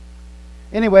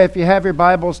Anyway, if you have your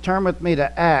Bibles, turn with me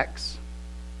to Acts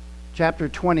chapter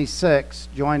 26.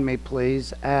 Join me,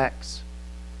 please. Acts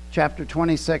chapter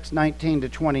 26, 19 to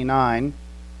 29.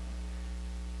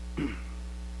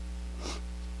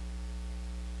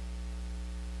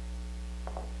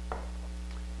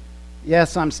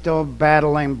 Yes, I'm still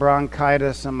battling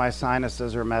bronchitis and my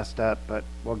sinuses are messed up, but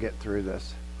we'll get through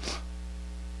this.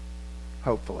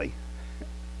 Hopefully.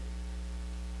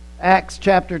 Acts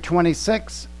chapter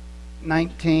 26,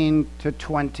 19 to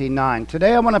 29.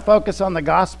 Today I want to focus on the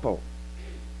gospel.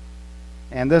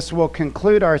 And this will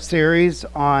conclude our series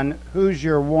on Who's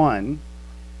Your One.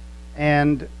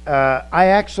 And I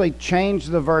actually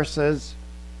changed the verses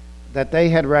that they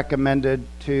had recommended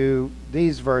to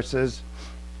these verses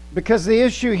because the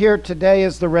issue here today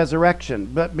is the resurrection.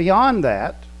 But beyond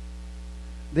that,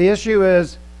 the issue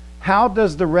is, how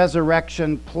does the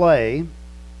resurrection play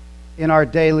in our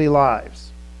daily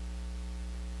lives?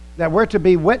 That we're to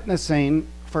be witnessing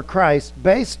for Christ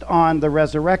based on the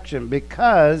resurrection,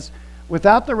 because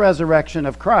without the resurrection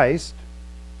of Christ,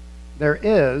 there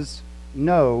is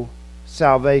no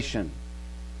salvation.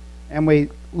 And we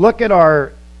look at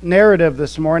our narrative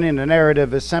this morning. The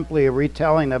narrative is simply a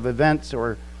retelling of events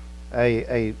or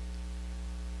a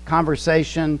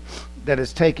conversation that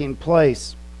is taking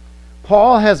place.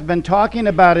 Paul has been talking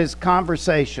about his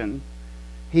conversation.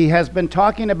 He has been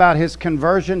talking about his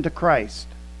conversion to Christ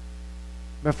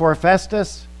before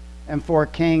Festus and for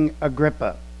King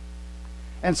Agrippa.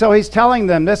 And so he's telling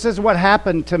them, this is what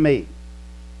happened to me.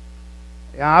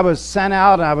 I was sent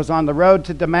out, I was on the road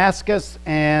to Damascus,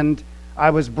 and I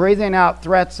was breathing out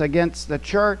threats against the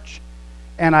church,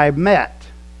 and I met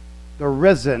the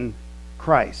risen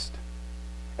Christ.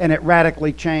 And it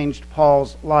radically changed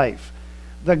Paul's life.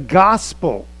 The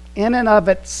gospel, in and of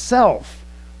itself,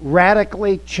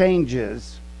 radically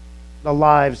changes the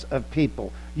lives of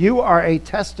people. You are a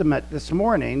testament this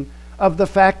morning of the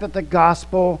fact that the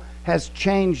gospel has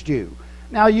changed you.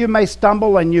 Now, you may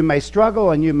stumble and you may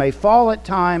struggle and you may fall at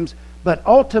times, but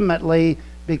ultimately,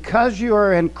 because you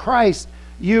are in Christ,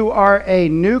 you are a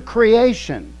new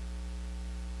creation.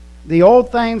 The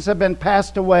old things have been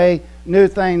passed away, new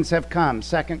things have come.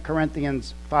 2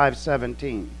 Corinthians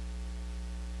 5:17.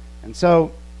 And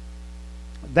so,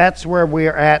 that's where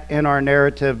we're at in our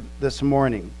narrative this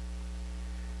morning.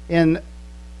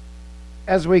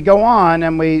 As we go on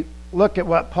and we look at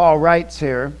what Paul writes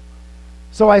here,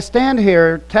 so I stand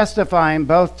here testifying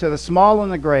both to the small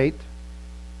and the great,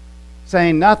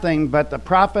 saying nothing but the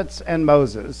prophets and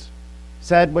Moses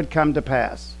said would come to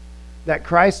pass, that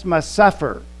Christ must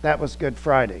suffer, that was Good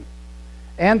Friday,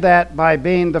 and that by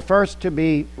being the first to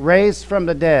be raised from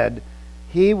the dead,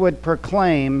 he would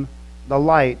proclaim the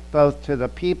light both to the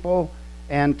people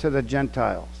and to the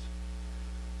Gentiles.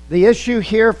 The issue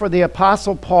here for the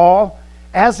Apostle Paul,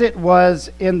 as it was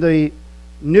in the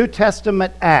New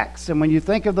Testament Acts, and when you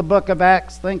think of the book of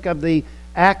Acts, think of the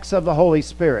Acts of the Holy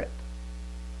Spirit.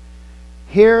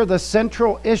 Here, the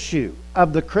central issue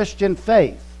of the Christian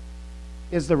faith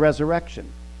is the resurrection.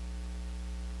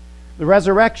 The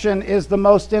resurrection is the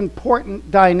most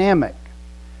important dynamic,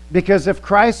 because if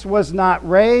Christ was not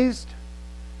raised,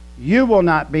 you will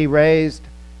not be raised,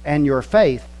 and your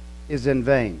faith is in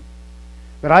vain.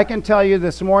 But I can tell you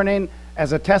this morning,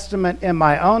 as a testament in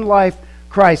my own life,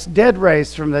 Christ did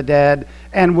rise from the dead,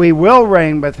 and we will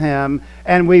reign with him,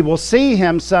 and we will see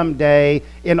him someday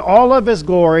in all of his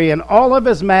glory and all of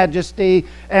his majesty,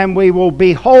 and we will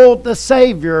behold the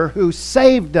Savior who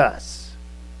saved us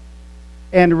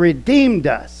and redeemed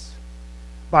us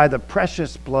by the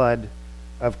precious blood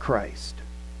of Christ.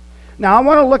 Now, I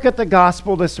want to look at the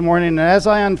gospel this morning, and as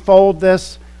I unfold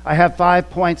this, I have 5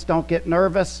 points. Don't get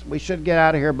nervous. We should get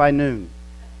out of here by noon.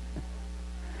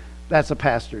 That's a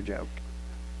pastor joke.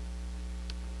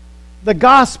 The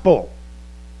gospel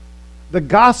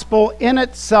in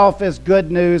itself is good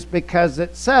news, because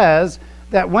it says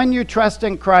that when you trust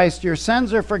in Christ, your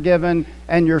sins are forgiven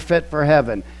and you're fit for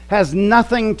heaven. Has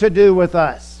nothing to do with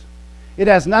us. It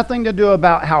has nothing to do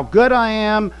about how good I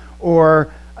am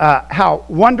or how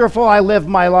wonderful I live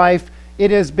my life.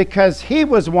 It is because he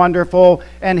was wonderful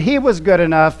and he was good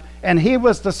enough, and he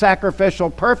was the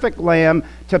sacrificial perfect lamb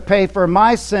to pay for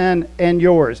my sin and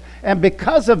yours. And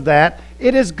because of that,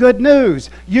 it is good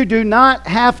news. You do not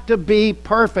have to be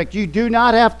perfect. You don't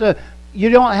have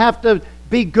to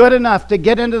be good enough to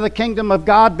get into the kingdom of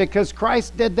God, because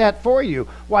Christ did that for you.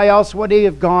 Why else would he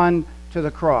have gone to the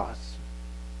cross?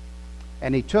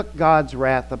 And he took God's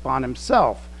wrath upon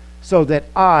himself so that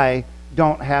I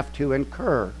don't have to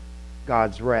incur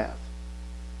God's wrath.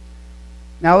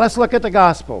 Now let's look at the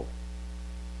gospel.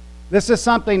 This is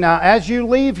something now, as you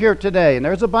leave here today, and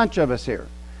there's a bunch of us here,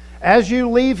 as you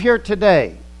leave here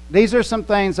today, these are some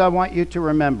things I want you to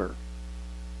remember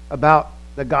about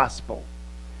the gospel.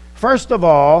 First of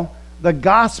all, the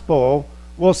gospel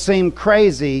will seem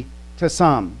crazy to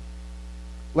some.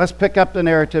 Let's pick up the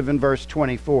narrative in verse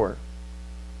 24.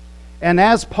 And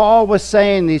as Paul was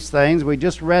saying these things, we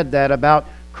just read that about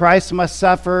Christ must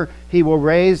suffer, he will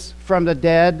raise from the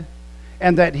dead,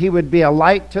 and that he would be a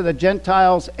light to the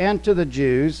Gentiles and to the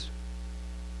Jews.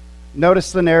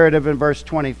 Notice the narrative in verse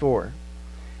 24.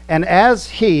 And as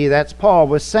he, that's Paul,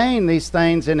 was saying these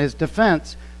things in his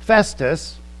defense,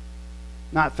 Festus,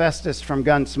 not Festus from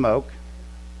Gunsmoke,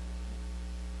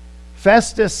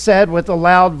 Festus said with a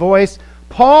loud voice,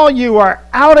 Paul, you are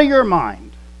out of your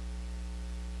mind.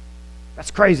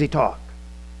 That's crazy talk.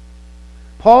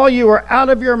 Paul, you are out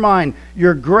of your mind.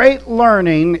 Your great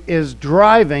learning is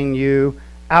driving you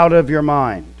out of your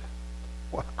mind.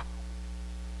 Wow.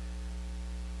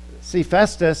 See,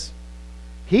 Festus,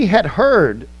 he had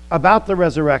heard about the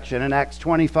resurrection in Acts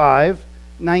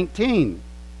 25:19.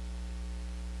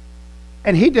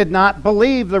 And he did not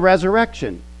believe the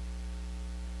resurrection.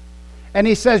 And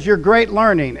he says, your great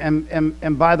learning.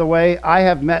 And by the way, I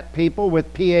have met people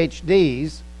with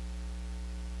PhDs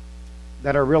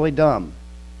that are really dumb.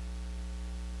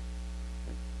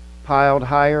 Piled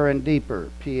higher and deeper,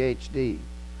 PhD.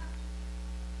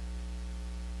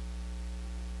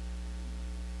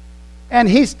 And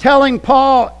he's telling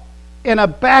Paul in a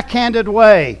backhanded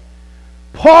way,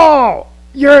 Paul,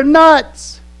 you're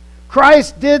nuts.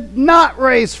 Christ did not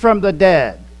raise from the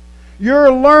dead.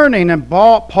 You're learning, and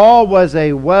Paul was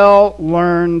a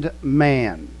well-learned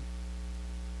man.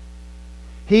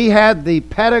 He had the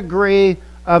pedigree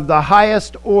of the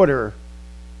highest order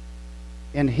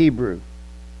in Hebrew.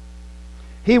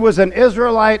 He was an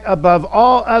Israelite above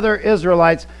all other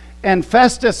Israelites. And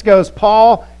Festus goes,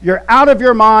 Paul, you're out of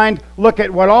your mind. Look at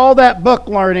what all that book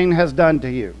learning has done to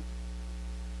you.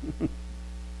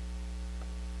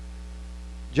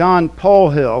 John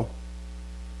Polhill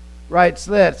writes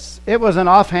this. It was an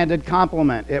offhanded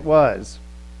compliment. It was.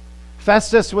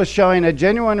 Festus was showing a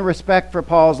genuine respect for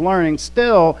Paul's learning.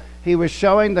 Still, he was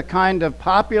showing the kind of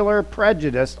popular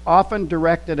prejudice often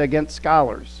directed against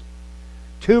scholars.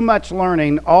 Too much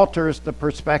learning alters the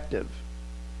perspective,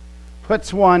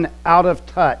 puts one out of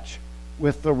touch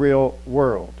with the real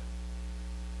world.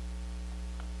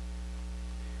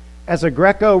 As a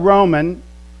Greco-Roman,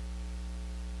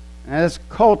 as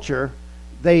culture,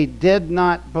 they did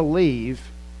not believe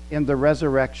in the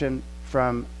resurrection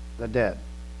from the dead.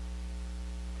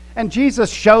 And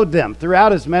Jesus showed them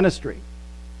throughout his ministry,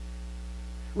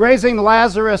 raising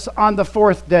Lazarus on the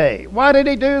fourth day. Why did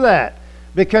he do that?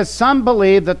 Because some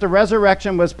believed that the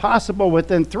resurrection was possible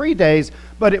within 3 days,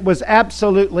 but it was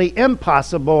absolutely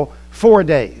impossible 4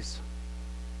 days.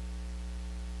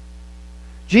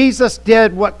 Jesus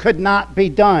did what could not be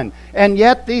done. And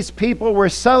yet these people were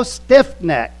so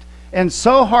stiff-necked and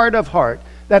so hard of heart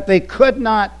that they could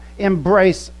not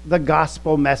embrace the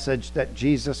gospel message that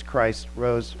Jesus Christ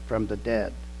rose from the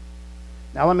dead.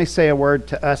 Now let me say a word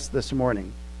to us this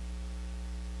morning.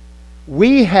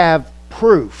 We have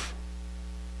proof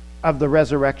of the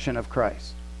resurrection of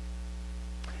Christ.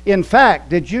 In fact,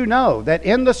 did you know that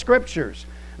in the scriptures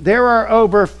there are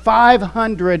over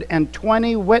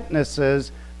 520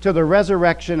 witnesses to the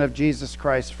resurrection of Jesus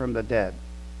Christ from the dead?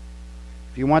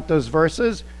 If you want those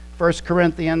verses, 1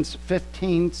 Corinthians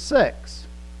 15:6.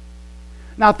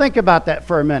 Now think about that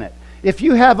for a minute. If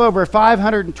you have over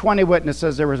 520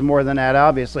 witnesses, there was more than that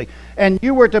obviously, and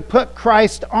you were to put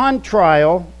Christ on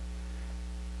trial,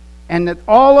 and that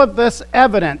all of this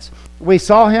evidence, we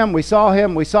saw him, we saw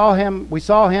him, we saw him, we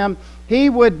saw him, he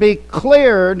would be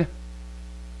cleared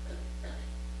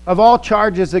of all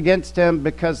charges against him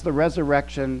because the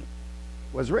resurrection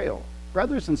was real.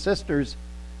 Brothers and sisters,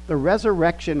 the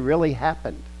resurrection really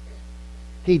happened.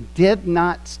 He did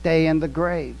not stay in the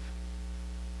grave.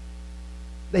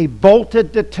 They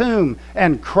bolted the tomb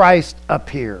and Christ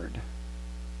appeared.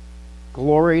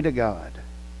 Glory to God.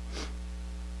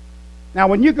 Now,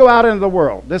 when you go out into the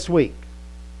world this week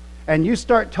and you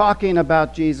start talking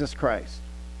about Jesus Christ,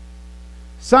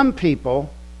 some people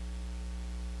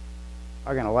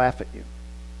are going to laugh at you.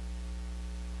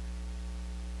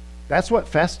 That's what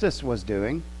Festus was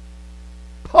doing.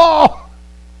 Paul,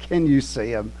 can you see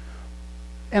him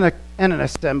in an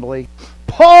assembly?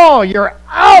 Paul, you're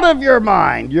out of your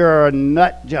mind. You're a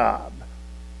nut job.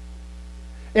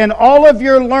 And all of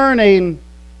your learning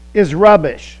is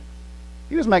rubbish.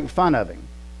 He was making fun of him.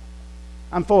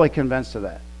 I'm fully convinced of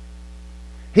that.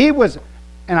 He was,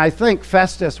 and I think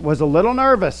Festus was a little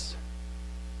nervous.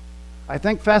 I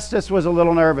think Festus was a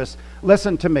little nervous.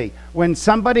 Listen to me. When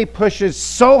somebody pushes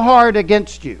so hard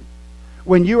against you,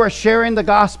 when you are sharing the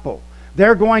gospel,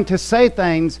 they're going to say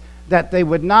things that they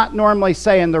would not normally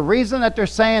say. And the reason that they're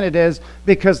saying it is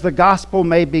because the gospel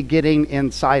may be getting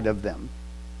inside of them.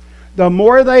 The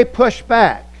more they push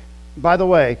back, by the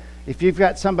way, if you've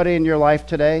got somebody in your life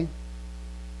today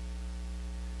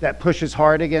that pushes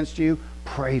hard against you,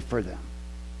 pray for them.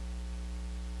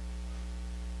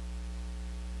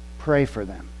 Pray for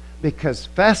them. Because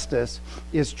Festus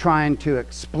is trying to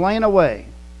explain away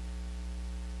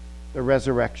the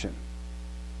resurrection.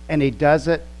 And he does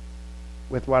it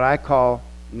with what I call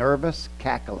nervous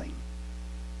cackling.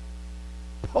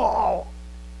 Paul,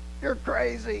 you're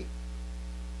crazy.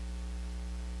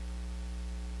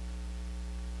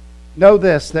 Know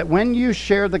this, that when you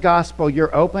share the gospel,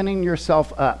 you're opening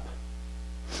yourself up.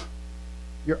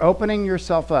 You're opening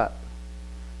yourself up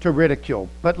to ridicule.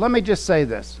 But let me just say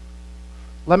this.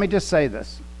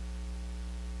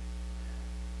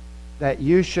 That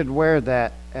you should wear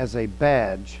that as a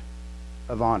badge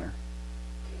of honor.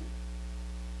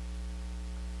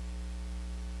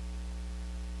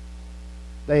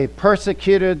 They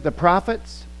persecuted the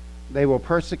prophets. They will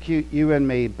persecute you and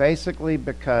me basically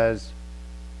because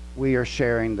we are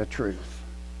sharing the truth.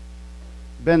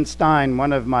 Ben Stein,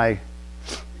 one of my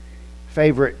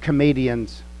favorite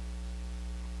comedians,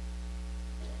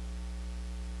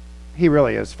 he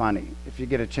really is funny. If you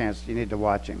get a chance, you need to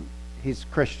watch him. He's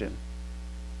Christian.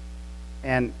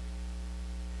 And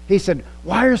he said,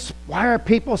 why are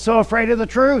people so afraid of the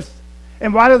truth?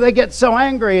 And why do they get so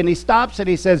angry? And he stops and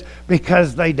he says,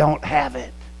 because they don't have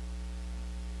it.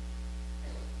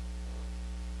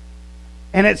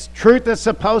 And it's truth that's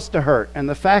supposed to hurt. And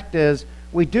the fact is,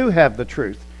 we do have the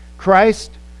truth. Christ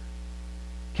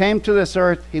came to this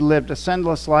earth. He lived a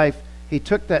sinless life. He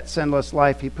took that sinless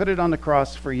life. He put it on the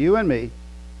cross for you and me.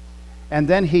 And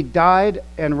then he died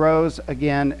and rose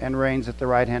again and reigns at the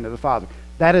right hand of the Father.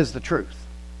 That is the truth.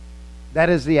 That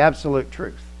is the absolute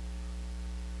truth.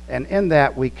 And in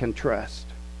that we can trust.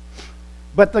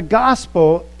 But the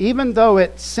gospel, even though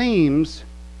it seems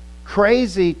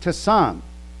crazy to some,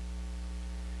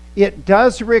 it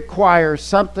does require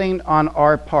something on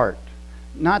our part.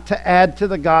 Not to add to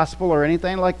the gospel or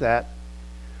anything like that,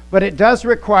 but it does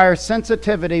require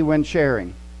sensitivity when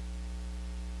sharing.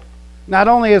 Not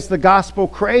only is the gospel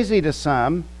crazy to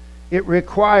some, it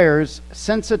requires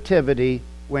sensitivity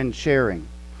when sharing.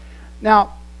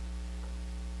 Now,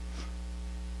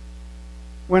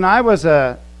 when I was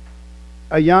a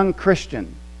young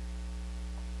Christian,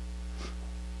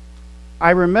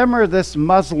 I remember this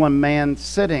Muslim man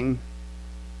sitting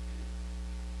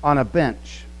on a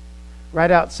bench right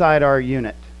outside our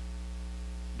unit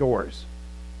doors.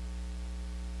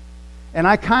 And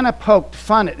I kind of poked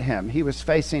fun at him. He was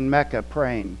facing Mecca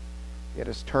praying. He had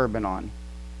his turban on.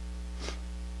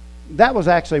 That was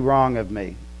actually wrong of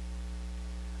me.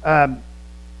 And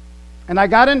I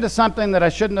got into something that I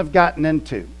shouldn't have gotten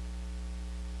into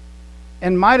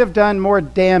and might have done more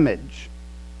damage.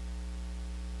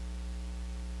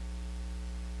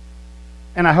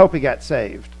 And I hope he got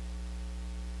saved.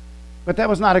 But that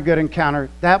was not a good encounter.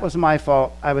 That was my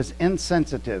fault. I was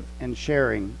insensitive in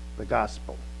sharing the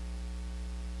gospel.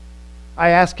 I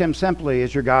asked him simply,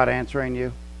 is your God answering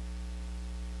you?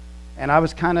 And I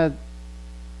was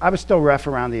still rough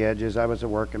around the edges. I was a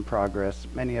work in progress.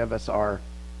 Many of us are.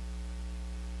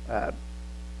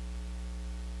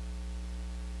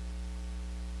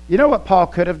 You know what Paul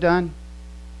could have done?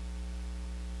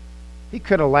 He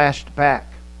could have lashed back.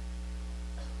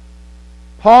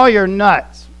 Paul, you're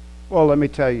nuts. Well, let me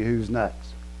tell you who's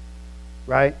nuts.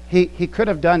 Right? He could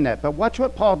have done that. But watch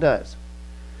what Paul does.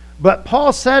 But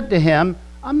Paul said to him,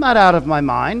 I'm not out of my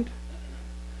mind.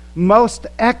 Most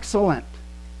excellent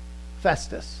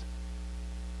Festus.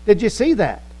 Did you see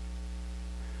that?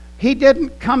 He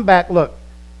didn't come back. Look,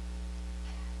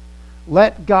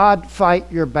 let God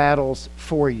fight your battles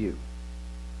for you.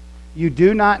 You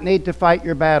do not need to fight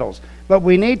your battles. But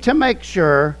we need to make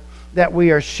sure that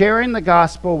we are sharing the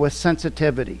gospel with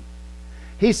sensitivity.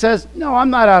 He says, no,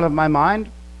 I'm not out of my mind.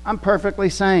 I'm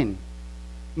perfectly sane.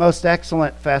 Most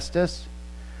excellent Festus.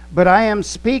 But I am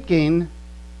speaking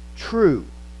true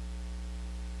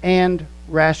and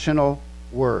rational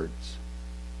words.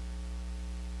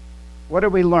 What do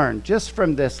we learn just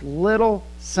from this little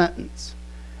sentence?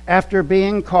 After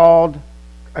being called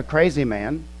a crazy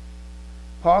man,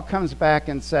 Paul comes back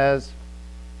and says,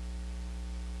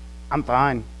 I'm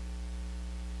fine.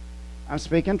 I'm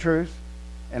speaking truth,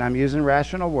 and I'm using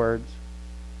rational words.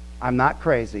 I'm not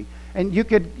crazy. And you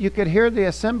could hear the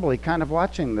assembly kind of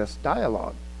watching this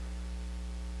dialogue.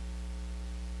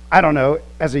 I don't know,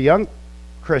 as a young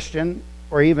Christian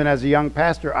or even as a young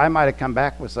pastor, I might have come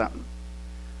back with something.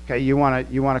 Okay, you want a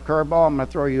curveball? I'm going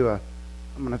to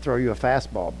throw you a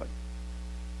fastball, but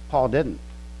Paul didn't.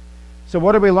 So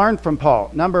what do we learn from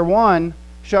Paul? Number one,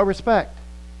 show respect.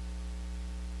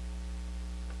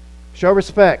 Show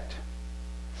respect.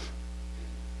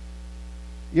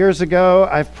 Years ago,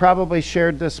 I've probably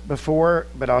shared this before,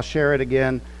 but I'll share it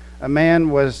again. A man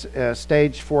was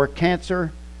stage 4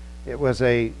 cancer. It was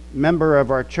a member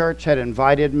of our church had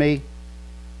invited me,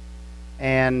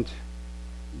 and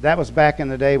that was back in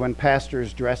the day when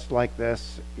pastors dressed like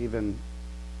this, even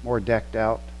more decked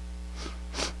out.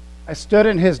 I stood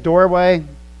in his doorway,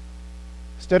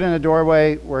 stood in a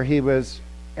doorway where he was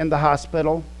in the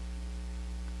hospital.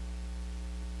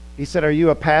 He said, "Are you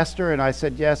a pastor?" And I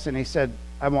said, "Yes." And he said,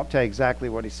 I won't tell you exactly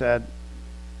what he said,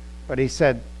 but he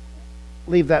said,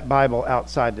 "Leave that Bible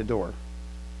outside the door."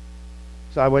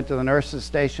 So I went to the nurse's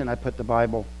station. I put the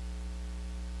Bible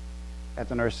at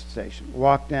the nurse's station.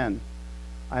 Walked in.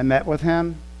 I met with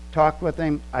him, talked with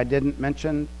him. I didn't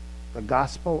mention the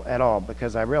gospel at all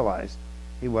because I realized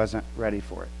he wasn't ready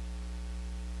for it.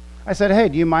 I said, "Hey,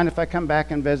 do you mind if I come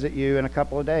back and visit you in a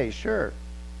couple of days?" "Sure."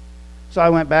 So I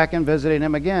went back and visited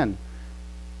him again.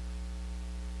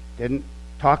 Didn't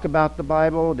talk about the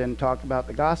Bible, didn't talk about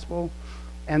the gospel.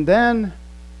 And then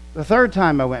the third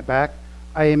time I went back,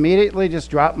 I immediately just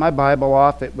dropped my Bible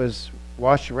off. It was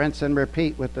wash, rinse, and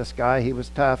repeat with this guy. He was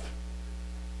tough.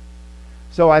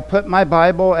 So I put my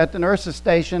Bible at the nurse's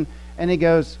station, and he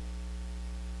goes,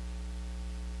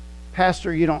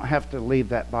 "Pastor, you don't have to leave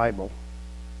that Bible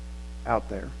out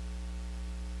there."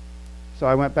 So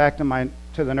I went back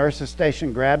to the nurse's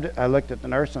station, grabbed it. I looked at the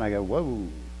nurse, and I go, "Whoa."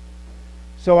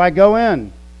 So I go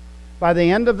in. By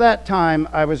the end of that time,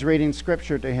 I was reading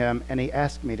scripture to him, and he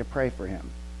asked me to pray for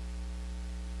him.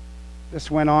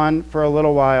 This went on for a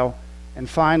little while, and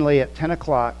finally at 10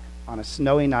 o'clock on a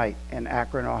snowy night in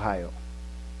Akron, Ohio,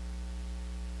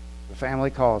 the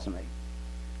family calls me.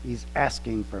 He's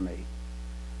asking for me.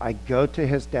 I go to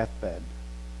his deathbed,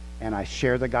 and I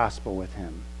share the gospel with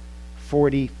him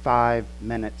 45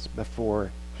 minutes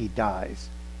before he dies,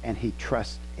 and he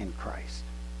trusts in Christ.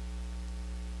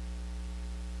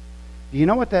 Do you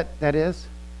know what that is?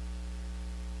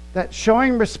 That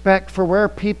showing respect for where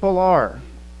people are.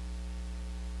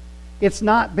 It's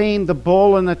not being the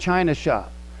bull in the china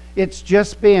shop. It's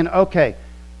just being, okay,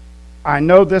 I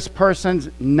know this person's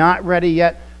not ready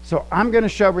yet, so I'm going to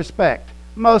show respect.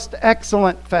 Most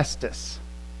excellent Festus.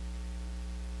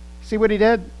 See what he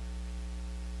did?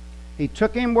 He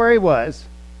took him where he was.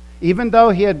 Even though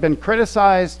he had been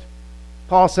criticized,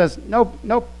 Paul says, no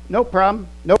problem.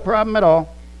 No problem at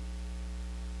all.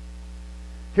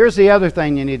 Here's the other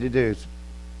thing you need to do.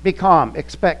 Be calm.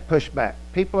 Expect pushback.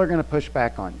 People are going to push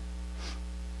back on you.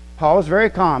 Paul was very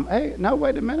calm. "Hey, no,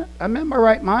 wait a minute. I'm in my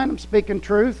right mind. I'm speaking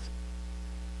truth.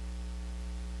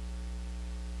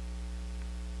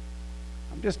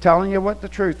 I'm just telling you what the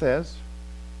truth is.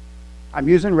 I'm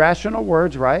using rational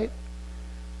words, right?"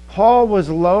 Paul was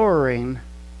lowering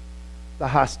the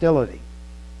hostility.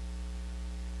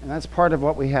 And that's part of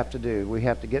what we have to do. We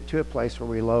have to get to a place where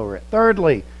we lower it.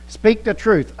 Thirdly, speak the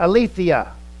truth.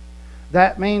 Aletheia.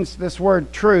 That means this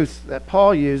word truth that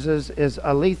Paul uses is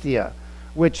aletheia,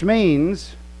 which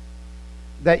means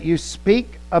that you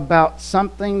speak about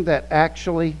something that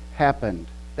actually happened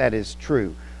that is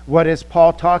true. What is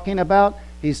Paul talking about?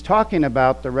 He's talking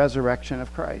about the resurrection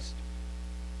of Christ.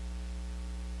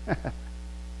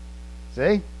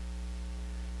 See?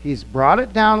 He's brought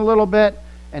it down a little bit,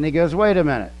 and he goes, wait a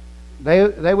minute.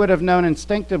 They would have known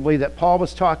instinctively that Paul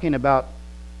was talking about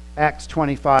Acts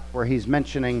 25, where he's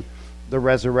mentioning the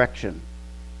resurrection.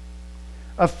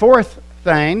 A fourth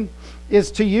thing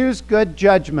is to use good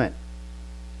judgment.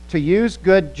 To use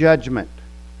good judgment.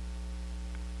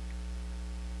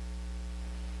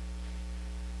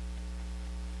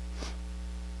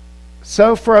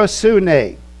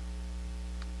 Sophrosune.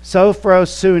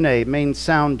 Sophrosune means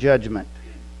sound judgment.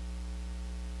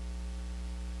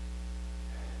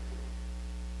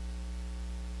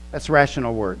 That's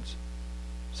rational words.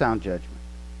 Sound judgment.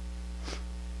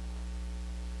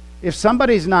 If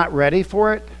somebody's not ready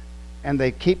for it and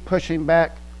they keep pushing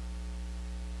back,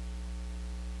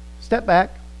 step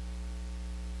back.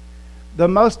 The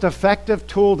most effective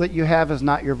tool that you have is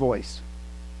not your voice.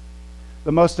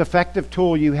 The most effective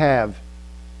tool you have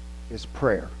is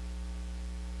prayer.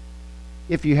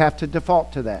 If you have to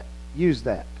default to that, use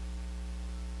that.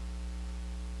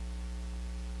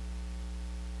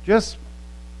 Just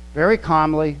very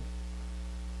calmly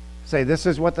say, this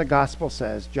is what the gospel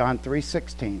says, John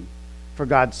 3:16. For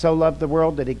God so loved the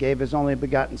world that he gave his only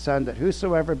begotten Son, that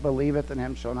whosoever believeth in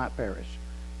him shall not perish,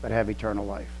 but have eternal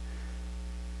life.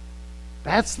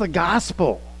 That's the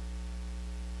gospel.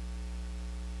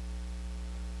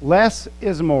 Less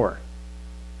is more.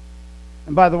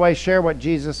 And by the way, share what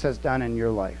Jesus has done in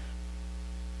your life.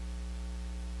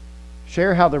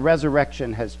 Share how the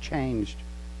resurrection has changed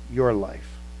your life.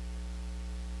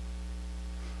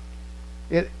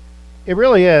 It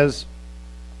really is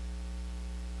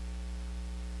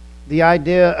the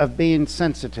idea of being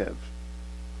sensitive.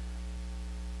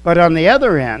 But on the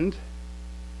other end,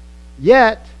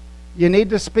 yet you need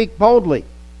to speak boldly.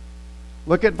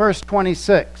 Look at verse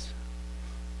 26.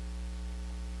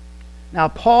 Now,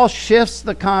 Paul shifts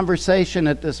the conversation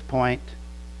at this point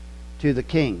to the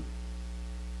king.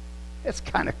 It's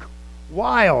kind of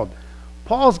wild.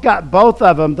 Paul's got both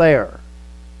of them there.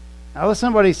 Now,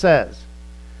 listen to what he says.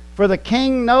 For the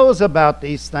king knows about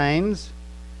these things,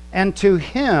 and to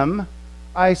him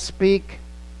I speak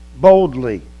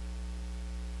boldly.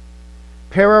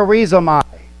 Pararizomai,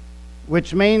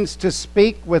 which means to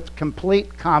speak with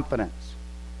complete confidence.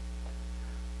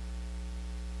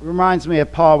 Reminds me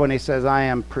of Paul when he says, I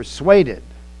am persuaded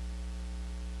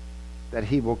that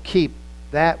he will keep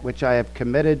that which I have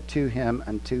committed to him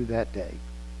unto that day.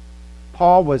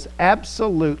 Paul was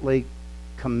absolutely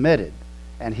committed,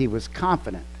 and he was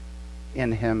confident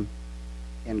in him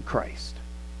in Christ.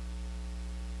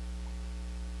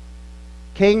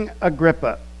 King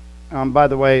Agrippa, by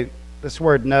the way, this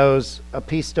word knows,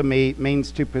 episteme,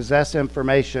 means to possess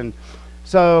information.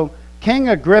 So King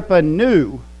Agrippa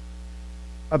knew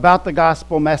about the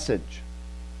gospel message.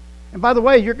 And by the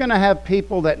way, you're going to have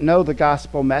people that know the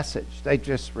gospel message. They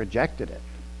just rejected it.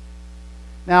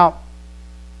 Now,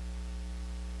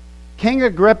 King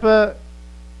Agrippa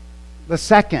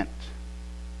II,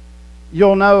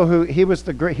 you'll know who he was.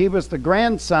 He was the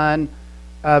grandson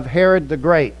of Herod the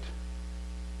Great.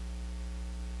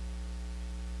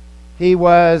 He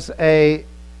was a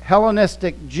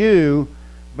Hellenistic Jew,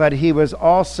 but he was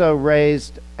also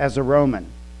raised as a Roman.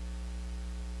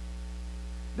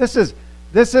 This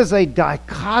is a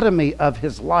dichotomy of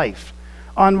his life.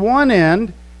 On one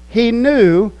end, he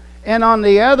knew, and on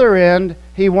the other end,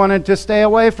 he wanted to stay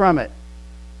away from it.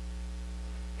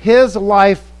 His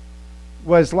life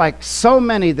was like so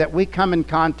many that we come in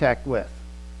contact with.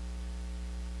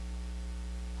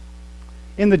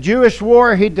 In the Jewish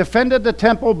war, he defended the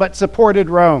temple but supported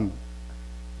Rome.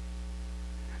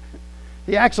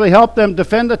 He actually helped them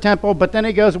defend the temple, but then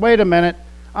he goes, wait a minute,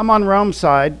 I'm on Rome's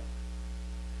side.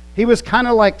 He was kind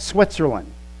of like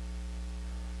Switzerland.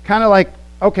 Kind of like,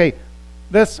 okay,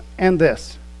 this and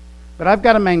this. But I've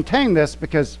got to maintain this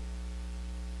because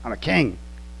I'm a king.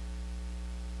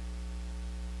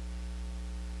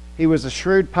 He was a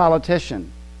shrewd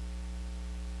politician.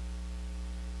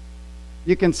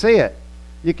 You can see it.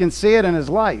 You can see it in his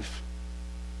life.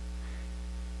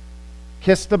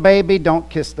 Kiss the baby, don't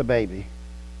kiss the baby.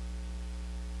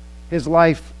 His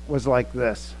life was like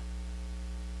this.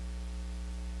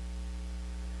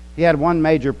 He had one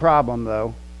major problem,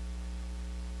 though,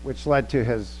 which led to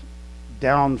his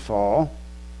downfall.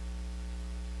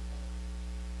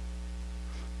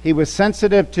 He was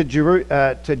sensitive to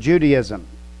Judaism.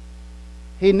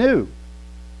 He knew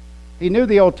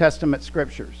the Old Testament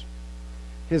scriptures.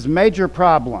 His major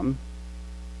problem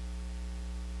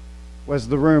was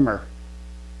the rumor.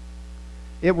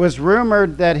 It was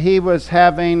rumored that he was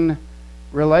having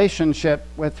relationship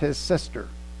with his sister.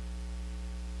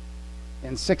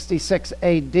 In 66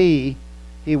 AD, he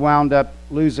wound up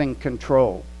losing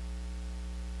control.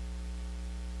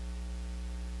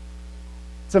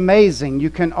 It's amazing. You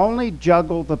can only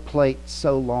juggle the plate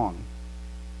so long.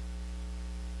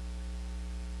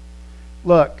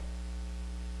 Look.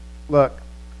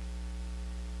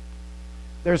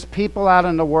 There's people out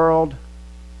in the world,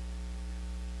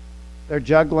 they're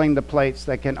juggling the plates.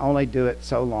 They can only do it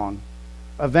so long.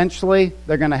 Eventually,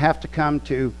 they're going to have to come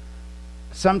to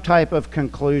some type of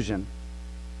conclusion.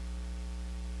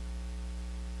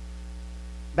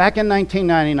 Back in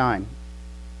 1999,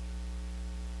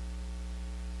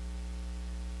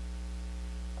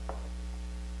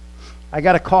 I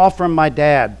got a call from my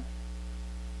dad,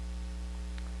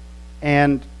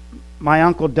 and my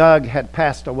Uncle Doug had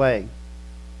passed away.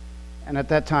 And at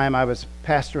that time, I was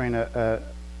pastoring a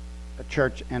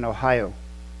church in Ohio.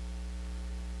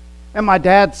 And my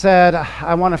dad said,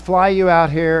 I want to fly you out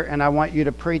here, and I want you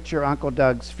to preach your Uncle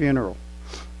Doug's funeral.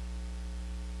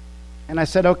 And I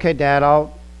said, okay, Dad,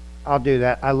 I'll do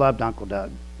that. I loved Uncle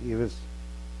Doug. He was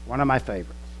one of my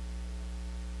favorites.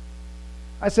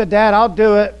 I said, Dad, I'll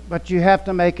do it, but you have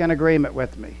to make an agreement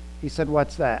with me. He said,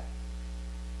 what's that?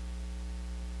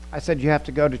 I said, you have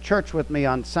to go to church with me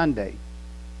on Sunday.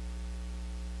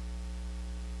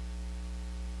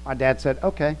 My dad said,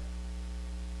 okay.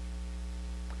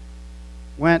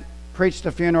 Went, preached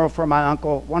a funeral for my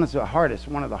uncle. One of the hardest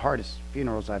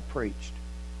funerals I've preached.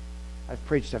 I've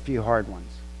preached a few hard ones.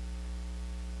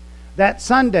 That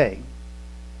Sunday,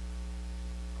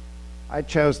 I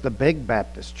chose the big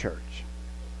Baptist church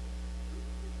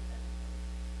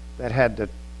that had the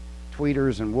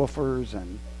tweeters and woofers,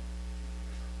 and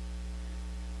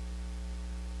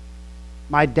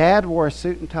my dad wore a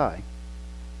suit and tie.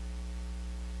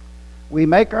 We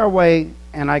make our way,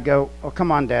 and I go, oh,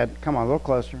 come on, Dad. Come on,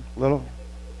 a little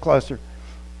closer.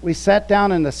 We sat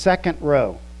down in the second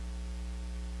row,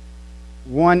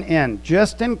 one end,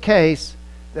 just in case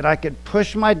that I could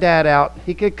push my dad out.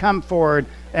 He could come forward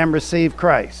and receive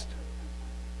Christ.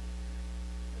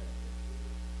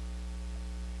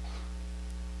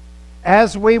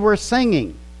 As we were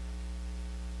singing,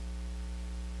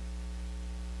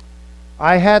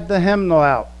 I had the hymnal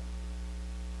out.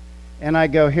 And I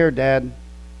go, here, Dad.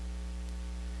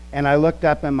 And I looked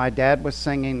up, and my dad was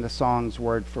singing the songs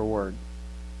word for word.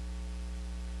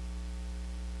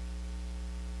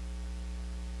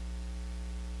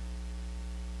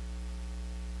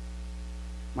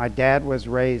 My dad was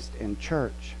raised in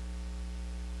church,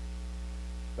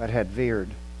 but had veered.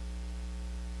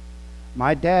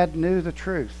 My dad knew the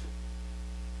truth,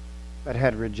 but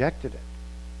had rejected it.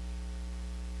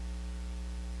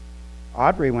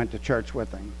 Audrey went to church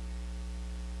with him.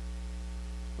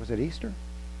 Was it Easter?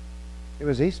 It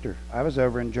was Easter. I was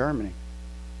over in Germany.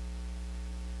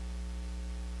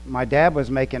 My dad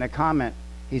was making a comment.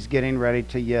 He's getting ready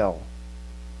to yell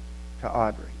to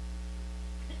Audrey.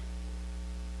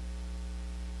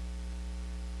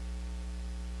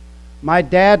 My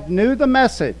dad knew the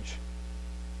message,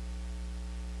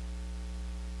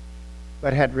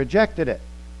 but had rejected it.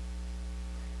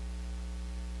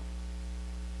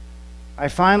 I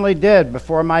finally did,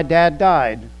 before my dad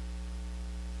died.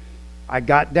 I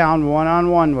got down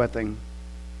one-on-one with him.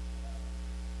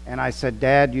 And I said,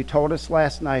 Dad, you told us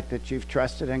last night that you've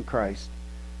trusted in Christ.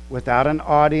 Without an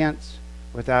audience,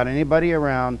 without anybody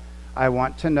around, I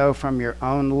want to know from your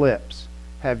own lips,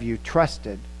 have you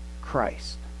trusted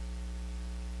Christ?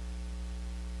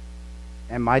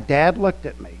 And my dad looked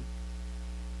at me,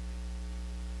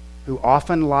 who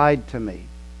often lied to me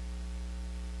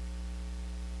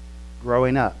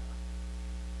growing up.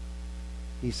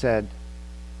 He said,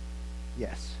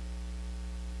 yes,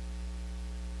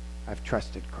 I've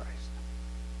trusted Christ.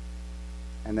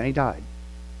 And then he died.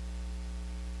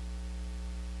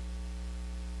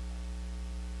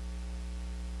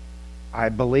 I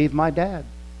believe my dad.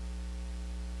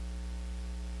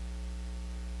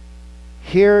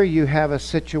 Here you have a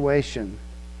situation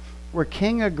where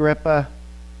King Agrippa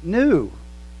knew.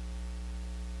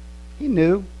 He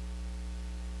knew.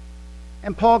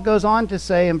 And Paul goes on to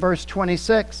say in verse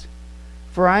 26,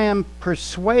 for I am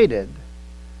persuaded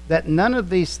that none of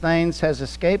these things has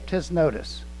escaped his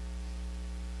notice.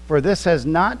 For this has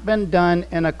not been done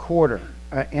in a corner.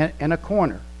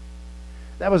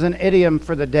 That was an idiom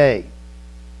for the day.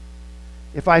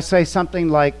 If I say something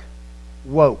like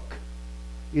woke,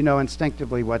 you know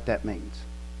instinctively what that means.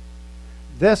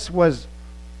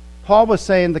 Paul was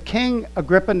saying, the King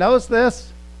Agrippa knows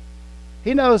this.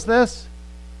 He knows this.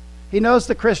 He knows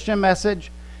the Christian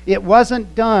message. It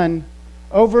wasn't done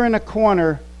over in a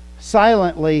corner,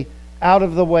 silently, out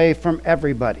of the way from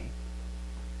everybody.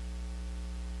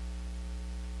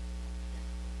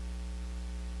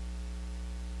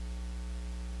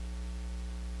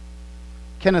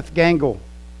 Kenneth Gangle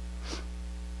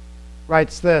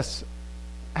writes this: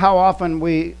 how often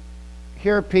we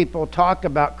hear people talk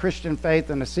about Christian faith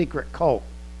in a secret cult.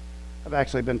 I've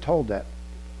actually been told that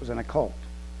it was in a cult,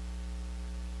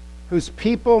 whose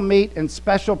people meet in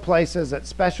special places at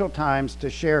special times to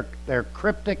share their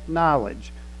cryptic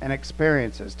knowledge and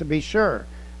experiences. To be sure,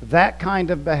 that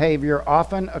kind of behavior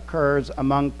often occurs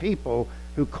among people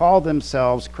who call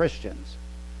themselves Christians.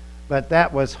 But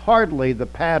that was hardly the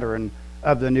pattern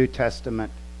of the New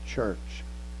Testament church.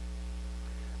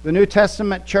 The New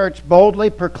Testament church boldly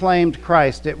proclaimed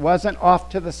Christ. It wasn't off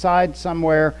to the side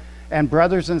somewhere. And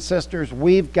brothers and sisters,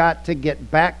 we've got to get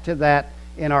back to that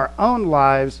in our own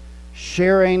lives,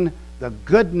 sharing the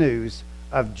good news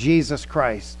of Jesus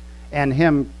Christ and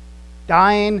Him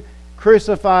dying,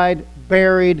 crucified,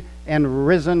 buried, and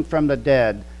risen from the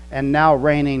dead, and now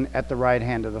reigning at the right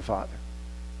hand of the Father.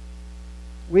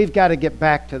 We've got to get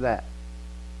back to that.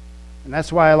 And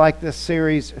that's why I like this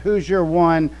series, Who's Your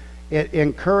One? It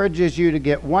encourages you to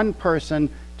get one person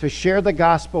to share the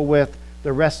gospel with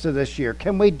the rest of this year.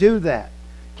 Can we do that?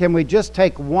 Can we just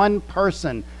take one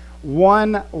person,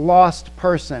 one lost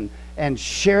person, and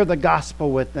share the gospel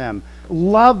with them?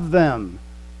 Love them.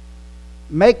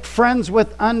 Make friends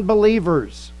with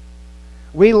unbelievers.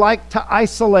 We like to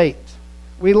isolate.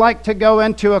 We like to go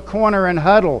into a corner and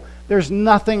huddle. There's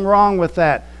nothing wrong with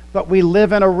that. But we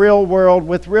live in a real world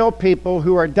with real people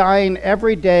who are dying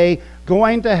every day,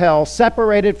 going to hell,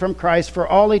 separated from Christ for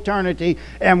all eternity,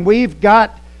 and we've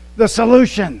got the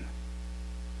solution.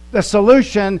 The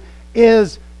solution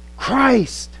is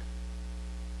Christ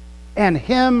and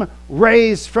Him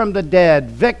raised from the dead.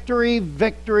 Victory,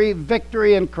 victory,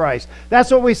 victory in Christ.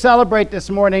 That's what we celebrate this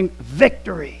morning,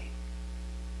 victory.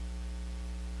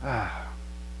 I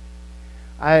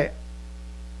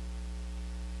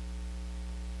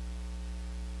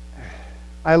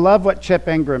love what Chip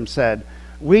Ingram said.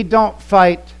 We don't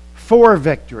fight for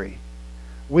victory.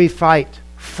 We fight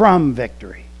from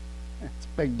victory. That's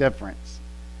a big difference.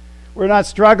 We're not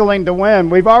struggling to win.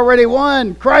 We've already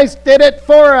won. Christ did it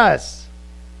for us.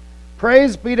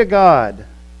 Praise be to God.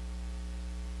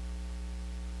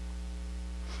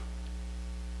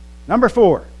 Number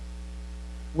 4,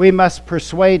 we must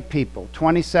persuade people.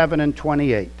 27 and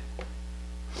 28.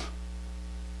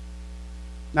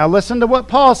 Now listen to what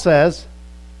Paul says.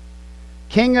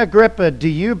 King Agrippa, do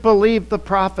you believe the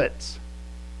prophets?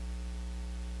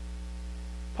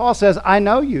 Paul says, I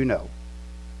know you know.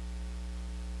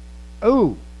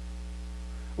 Ooh,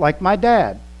 like my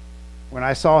dad. When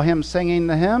I saw him singing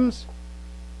the hymns,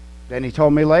 then he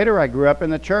told me later, I grew up in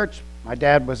the church. My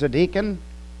dad was a deacon,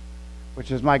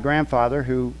 which is my grandfather,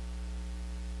 who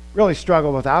really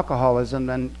struggled with alcoholism.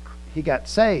 Then he got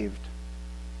saved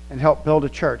and helped build a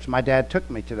church. My dad took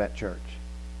me to that church.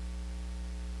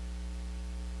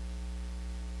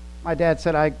 My dad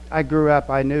said, I grew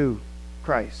up, I knew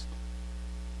Christ.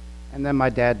 And then my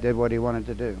dad did what he wanted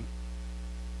to do.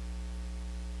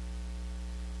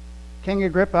 King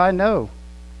Agrippa, I know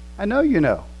you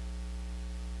know.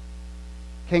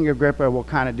 King Agrippa will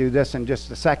kind of do this in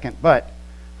just a second, but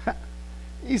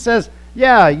he says,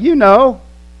 yeah, you know.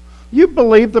 You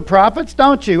believe the prophets,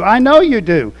 don't you? I know you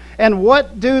do. And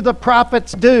what do the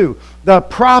prophets do? The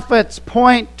prophets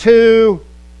point to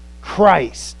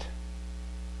Christ.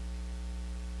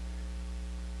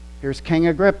 Here's King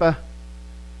Agrippa.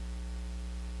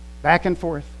 Back and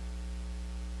forth.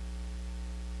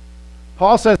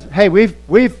 Paul says, hey,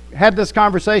 we've had this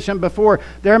conversation before.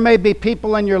 There may be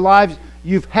people in your lives,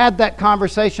 you've had that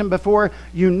conversation before.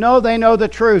 You know they know the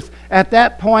truth. At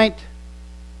that point,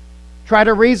 try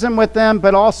to reason with them,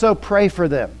 but also pray for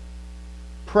them.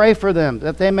 Pray for them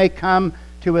that they may come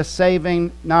to a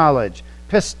saving knowledge.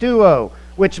 Pistuo,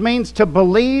 which means to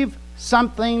believe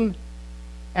something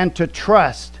and to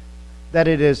trust that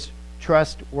it is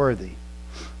trustworthy.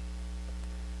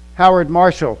 Howard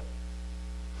Marshall.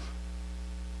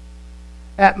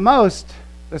 At most,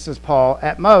 this is Paul,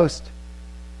 at most,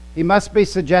 he must be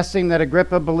suggesting that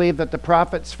Agrippa believed that the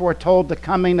prophets foretold the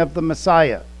coming of the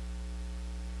Messiah.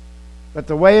 But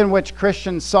the way in which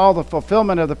Christians saw the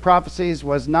fulfillment of the prophecies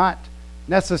was not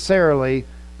necessarily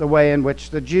the way in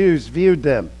which the Jews viewed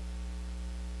them.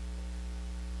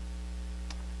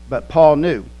 But Paul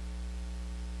knew.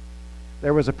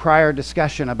 There was a prior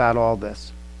discussion about all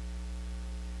this.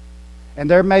 And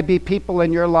there may be people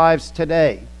in your lives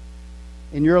today,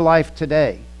 in your life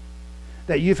today,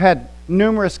 that you've had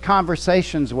numerous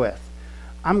conversations with.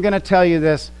 I'm going to tell you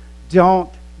this, don't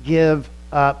give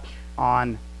up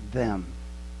on them.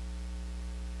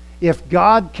 If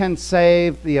God can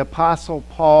save the Apostle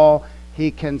Paul,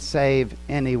 He can save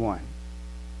anyone.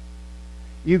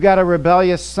 You got a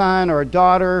rebellious son or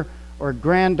daughter or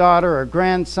granddaughter or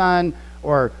grandson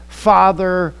or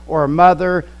father or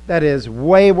mother that is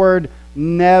wayward,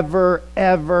 never,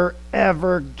 ever,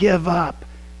 ever give up.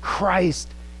 Christ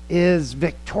is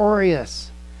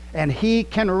victorious, and He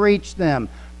can reach them.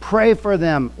 Pray for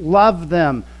them, love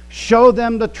them, show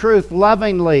them the truth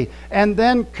lovingly, and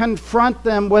then confront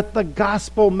them with the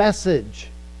gospel message.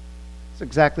 That's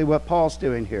exactly what Paul's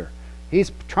doing here.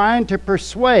 He's trying to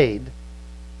persuade.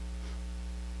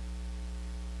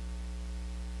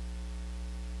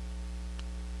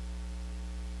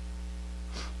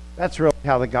 That's really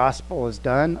how the gospel is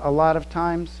done a lot of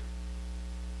times.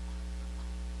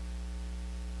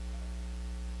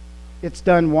 It's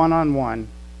done one-on-one.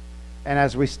 And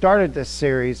as we started this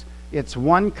series, it's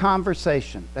one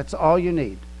conversation. That's all you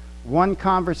need. One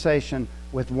conversation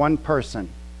with one person.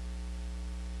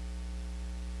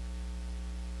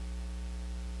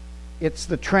 It's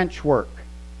the trench work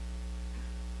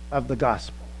of the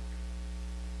gospel.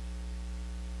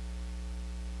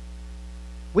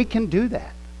 We can do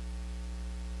that.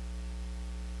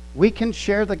 We can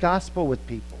share the gospel with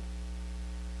people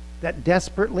that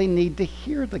desperately need to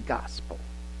hear the gospel.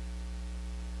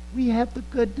 We have the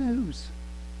good news.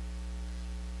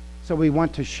 So we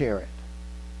want to share it.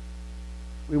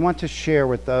 We want to share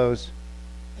with those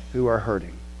who are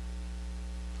hurting.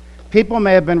 People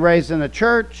may have been raised in a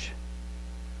church.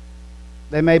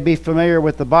 They may be familiar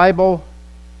with the Bible.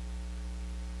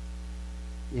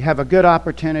 You have a good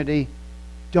opportunity.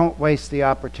 Don't waste the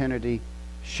opportunity.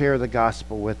 Share the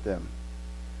gospel with them.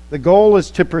 The goal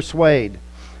is to persuade.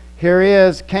 Here he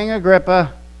is, King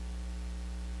Agrippa.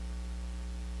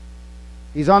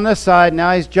 He's on this side.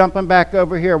 Now he's jumping back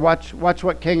over here. Watch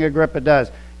what King Agrippa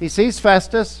does. He sees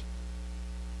Festus.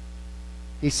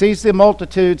 He sees the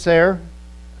multitudes there,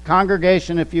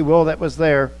 congregation, if you will, that was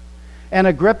there. And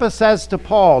Agrippa says to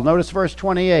Paul, notice verse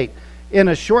 28, "In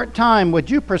a short time, would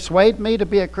you persuade me to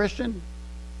be a Christian?"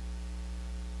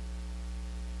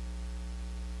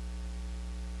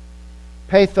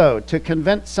 Patho, to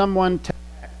convince someone to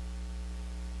act.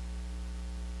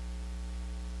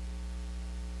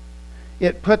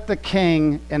 It put the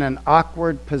king in an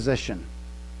awkward position.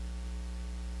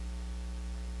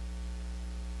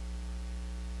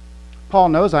 Paul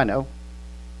knows I know.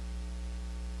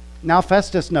 Now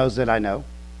Festus knows that I know.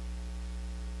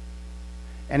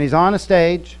 And he's on a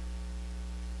stage,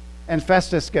 and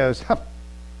Festus goes,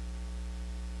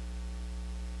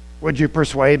 "Would you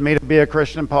persuade me to be a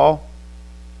Christian, Paul?"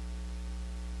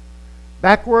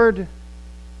 Backward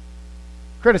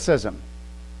criticism.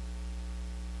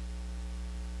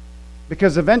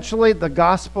 Because eventually the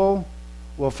gospel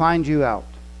will find you out.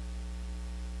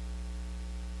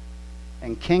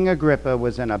 And King Agrippa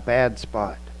was in a bad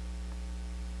spot.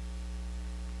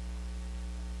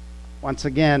 Once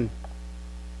again,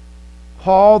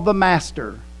 Paul the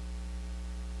Master,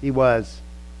 he was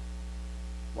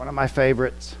one of my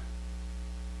favorites.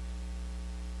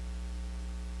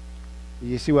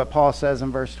 You see what Paul says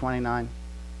in verse 29?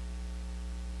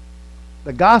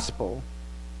 The gospel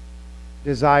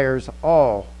desires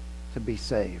all to be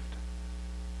saved.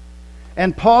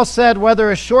 And Paul said,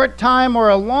 whether a short time or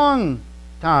a long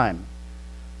time,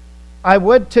 I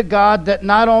would to God that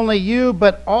not only you,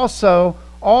 but also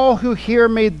all who hear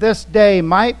me this day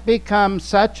might become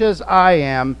such as I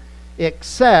am,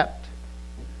 except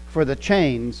for the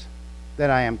chains that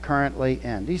I am currently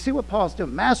in. Do you see what Paul's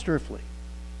doing? Masterfully.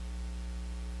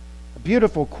 A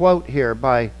beautiful quote here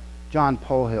by John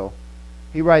Polhill.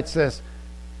 He writes this,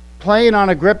 playing on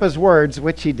Agrippa's words,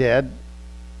 which he did,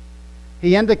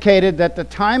 he indicated that the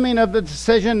timing of the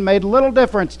decision made little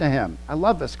difference to him. I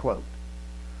love this quote.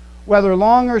 Whether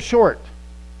long or short,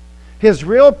 his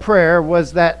real prayer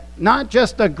was that not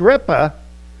just Agrippa,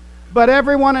 but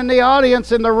everyone in the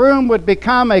audience in the room would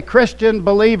become a Christian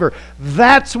believer.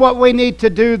 That's what we need to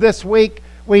do this week.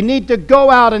 We need to go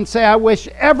out and say, I wish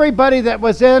everybody that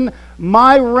was in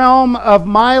my realm of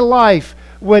my life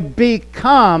would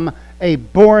become a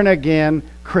born-again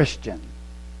Christian.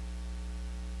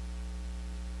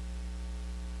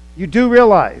 You do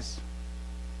realize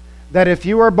that if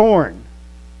you are born,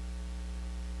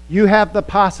 you have the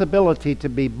possibility to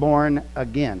be born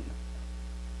again.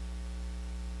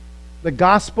 The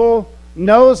gospel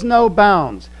knows no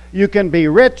bounds. You can be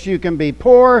rich, you can be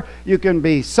poor, you can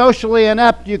be socially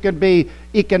inept, you can be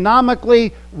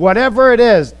economically, whatever it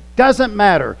is, doesn't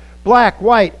matter. Black,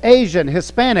 white, Asian,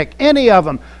 Hispanic, any of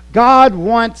them. God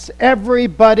wants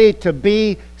everybody to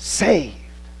be saved.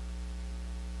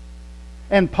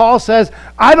 And Paul says,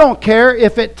 I don't care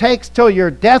if it takes till your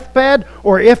deathbed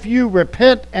or if you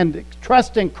repent and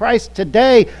trust in Christ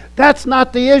today. That's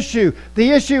not the issue.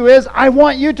 The issue is, I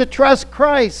want you to trust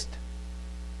Christ.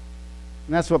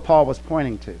 And that's what Paul was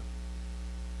pointing to.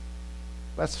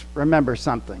 Let's remember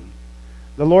something.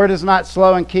 The Lord is not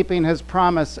slow in keeping his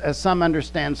promise, as some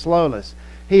understand slowness.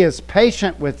 He is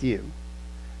patient with you,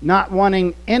 not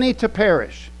wanting any to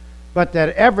perish, but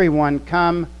that everyone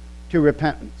come to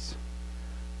repentance.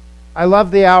 I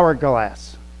love the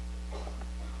hourglass.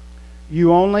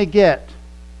 You only get,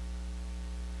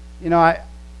 I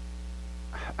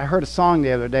heard a song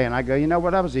the other day and I go, you know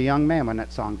what, I was a young man when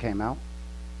that song came out.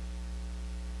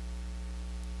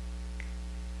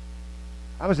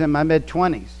 I was in my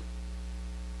mid-20s.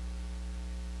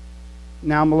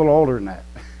 Now I'm a little older than that.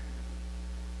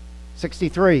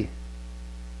 63.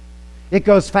 It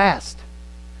goes fast.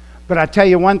 But I tell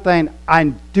you one thing I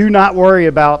do not worry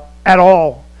about at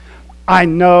all. I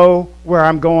know where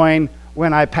I'm going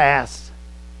when I pass.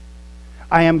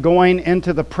 I am going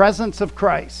into the presence of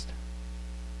Christ.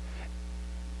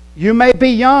 You may be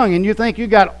young and you think you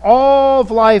got all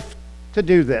of life to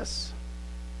do this.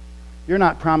 You're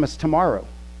not promised tomorrow.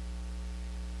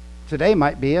 today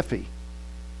might be iffy.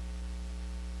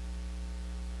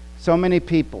 So many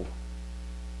people.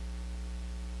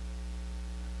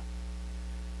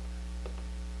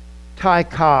 Ty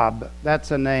Cobb, that's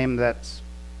a name that's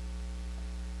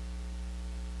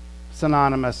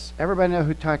synonymous. Everybody know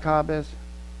who Ty Cobb is?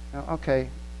 No? Okay,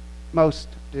 most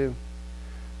do.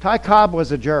 Ty Cobb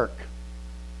was a jerk.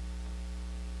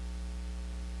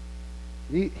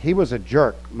 He was a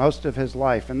jerk most of his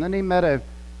life. And then he met a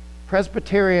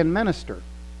Presbyterian minister.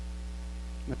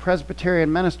 The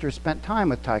Presbyterian minister spent time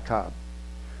with Ty Cobb.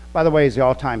 By the way, he's the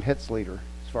all-time hits leader,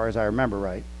 as far as I remember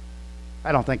right.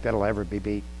 I don't think that'll ever be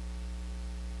beat.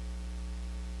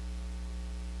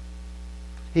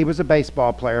 He was a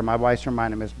baseball player. My wife's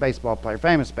reminded me of a baseball player,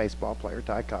 famous baseball player,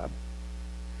 Ty Cobb.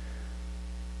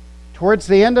 Towards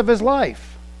the end of his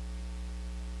life,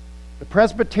 the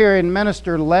Presbyterian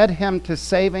minister led him to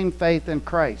saving faith in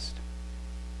Christ.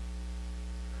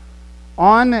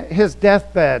 On his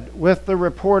deathbed, with the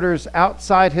reporters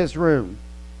outside his room,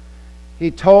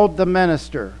 he told the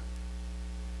minister,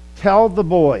 "Tell the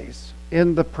boys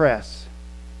in the press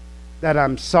that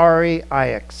I'm sorry I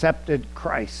accepted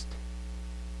Christ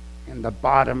in the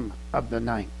bottom of the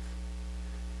ninth.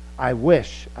 I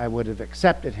wish I would have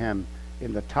accepted him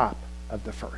in the top of the first."